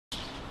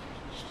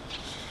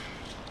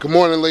Good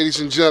morning,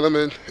 ladies and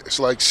gentlemen. It's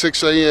like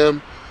 6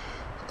 a.m.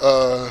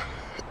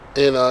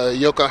 In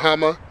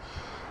Yokohama,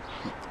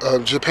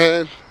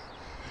 Japan.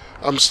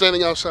 I'm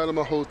standing outside of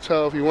my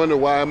hotel. If you wonder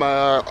why am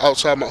I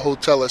outside my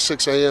hotel at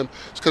 6 a.m.,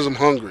 it's because I'm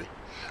hungry.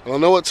 I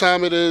don't know what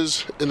time it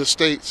is in the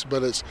States,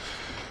 but it's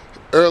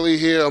early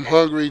here. I'm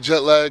hungry.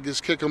 Jet lag is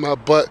kicking my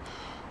butt.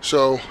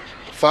 So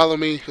follow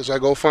me as I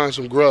go find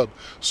some grub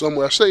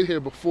somewhere. I stayed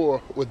here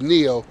before with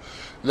Neo.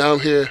 Now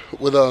I'm here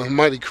with a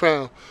Mighty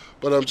Crown.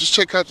 But just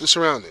check out the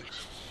surroundings.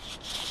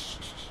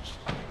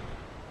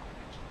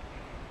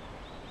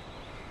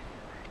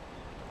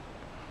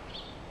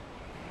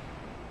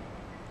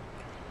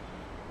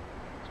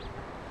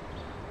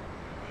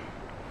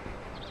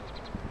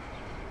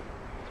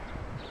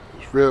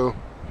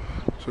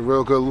 It's a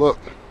real good look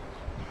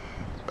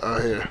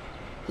out here.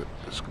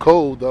 It's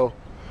cold though.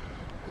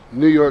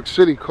 New York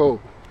City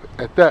cold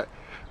at that.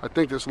 I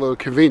think this little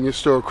convenience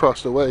store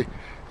across the way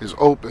is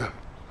open.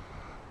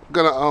 I'm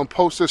gonna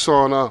post this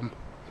on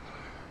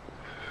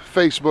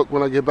Facebook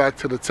when I get back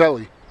to the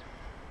telly.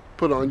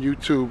 Put it on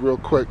YouTube real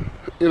quick,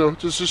 you know,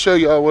 just to show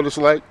y'all what it's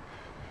like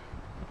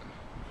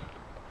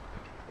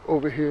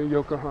over here in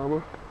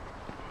Yokohama.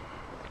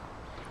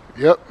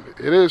 Yep,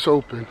 it is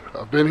open.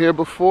 I've been here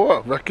before.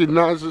 I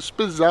recognize the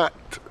spizot.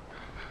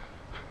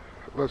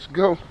 Let's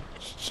go.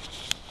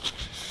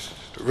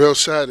 Real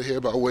sad to hear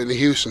about Whitney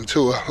Houston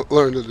too. I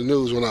learned of the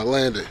news when I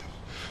landed.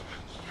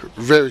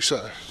 Very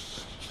sad.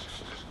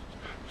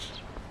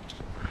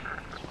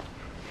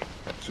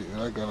 See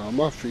what I got on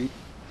my feet.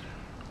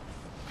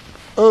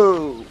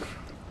 Oh,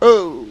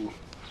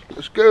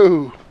 let's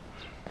go.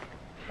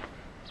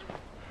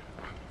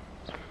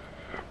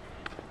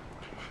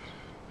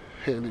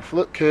 Handy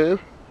flip cam.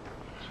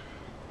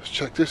 Let's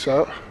check this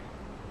out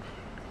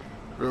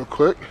real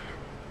quick.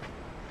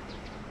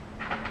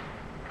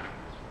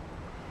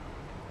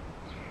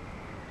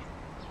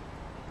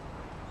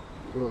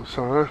 Little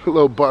sign, a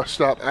little bus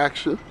stop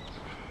action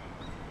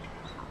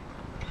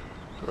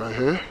right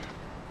here.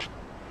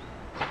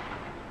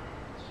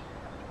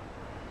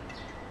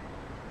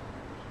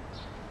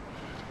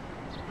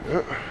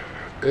 Yeah,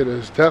 it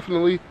is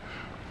definitely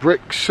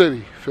Brick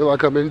City. Feel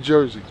like I'm in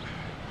Jersey.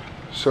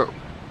 So,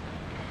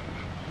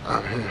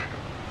 out here.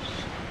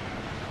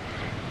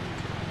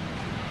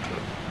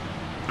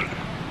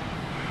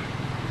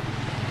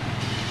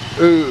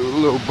 Ooh, a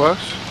little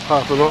bus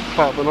popping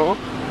off.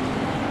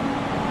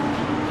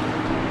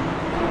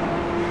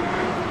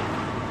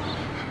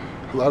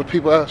 A lot of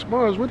people ask,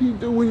 Mars, what do you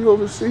do when you're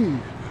overseas?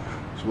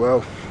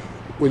 Well,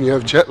 when you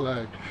have jet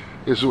lag,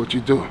 this is what you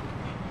do.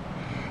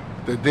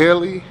 The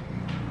daily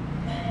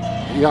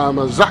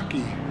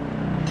Yamazaki,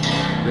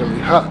 really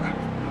hot.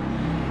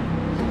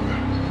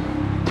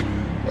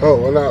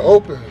 Oh, we're not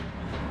open.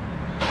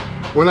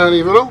 We're not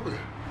even open.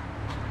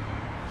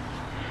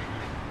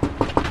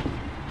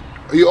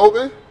 Are you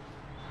open?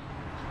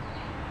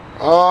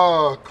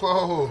 Oh,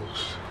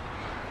 closed.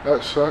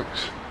 That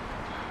sucks.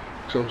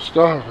 So I'm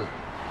starving.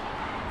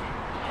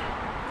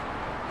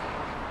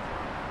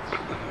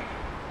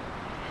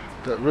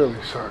 That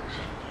really sucks.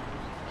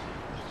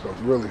 So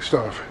I'm really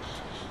starving.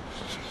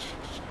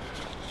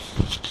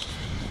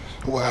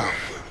 Wow.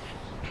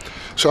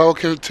 So I'll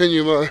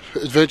continue my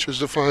adventures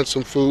to find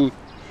some food.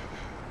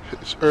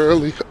 It's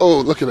early.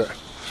 Oh, look at that.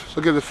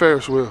 Look at the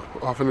Ferris wheel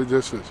off in the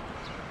distance.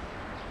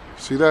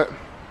 See that?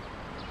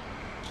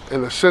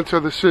 In the center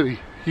of the city,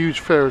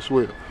 huge Ferris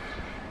wheel.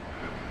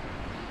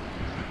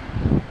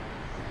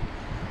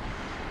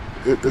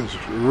 It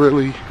is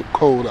really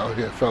cold out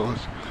here,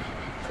 fellas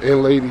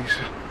and ladies.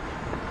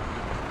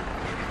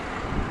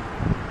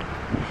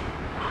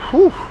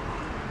 Whew.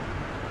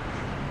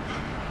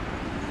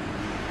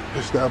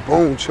 It's that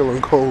bone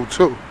chilling cold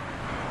too.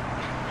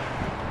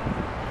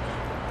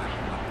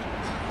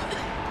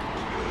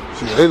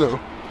 See, they know.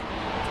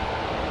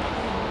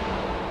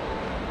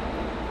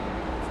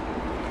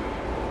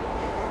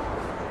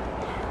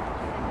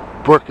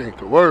 Brick ain't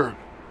the word.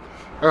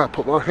 I gotta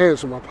put my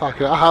hands in my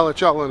pocket. I'll holler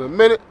at y'all in a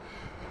minute.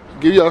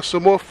 Give y'all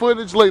some more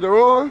footage later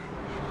on.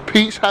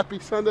 Peace, happy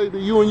Sunday to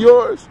you and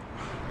yours.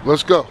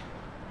 Let's go.